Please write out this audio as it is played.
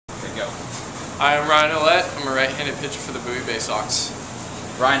go. Hi, I'm Ryan Ouellette. I'm a right-handed pitcher for the Baysox.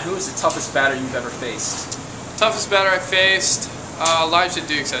 Ryan, who is the toughest batter you've ever faced? Toughest batter I faced, Elijah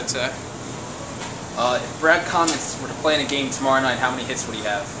Dukes, I'd say. If Brad Commons were to play in a game tomorrow night, how many hits would he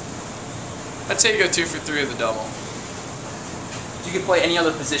have? I'd say you go 2 for 3 with a double. If you could play any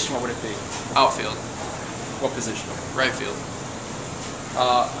other position, what would it be? Outfield. What position? Right field.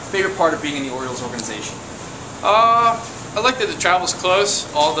 Favorite part of being in the Orioles organization? I like that the travel's close.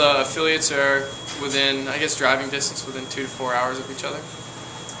 All the affiliates are within, I guess, driving distance within 2 to 4 hours of each other.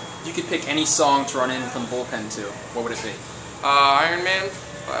 If you could pick any song to run in from the bullpen to, what would it be? Iron Man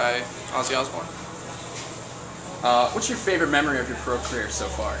by Ozzy Osbourne. What's your favorite memory of your pro career so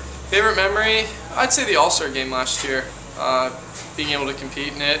far? Favorite memory? I'd say the All-Star game last year. Being able to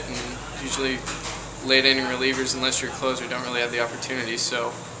compete in it, and usually late inning relievers, unless you're a closer, don't really have the opportunity. So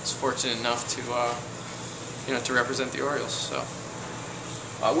I was fortunate enough to, to represent the Orioles. So.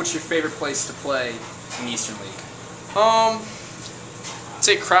 What's your favorite place to play in the Eastern League? I'd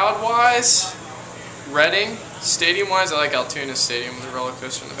say crowd-wise, Reading. Stadium-wise, I like Altoona Stadium with a roller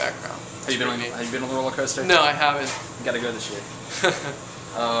coaster in the background. Have you been on the roller coaster? No, I haven't. You gotta go this year.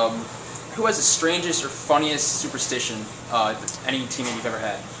 Who has the strangest or funniest superstition any teammate you've ever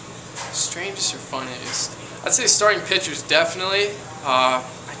had? Strangest or funniest? I'd say starting pitchers, definitely. I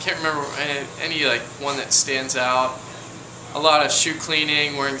can't remember any like one that stands out. A lot of shoe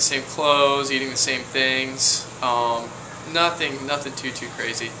cleaning, wearing the same clothes, eating the same things. Nothing too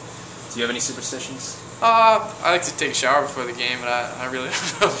crazy. Do you have any superstitions? I like to take a shower before the game, but I really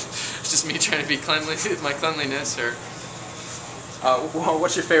don't know. It's just me trying to be cleanly with my cleanliness. Or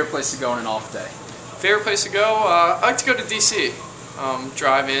what's your favorite place to go on an off day? favorite place to go? I like to go to DC.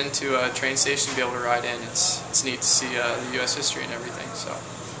 Drive into a train station, be able to ride in. It's neat to see the U.S. history and everything. So.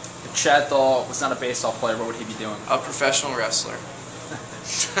 If Chad Dahl was not a baseball player, what would he be doing? A professional wrestler.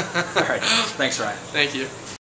 All right. Thanks, Ryan. Thank you.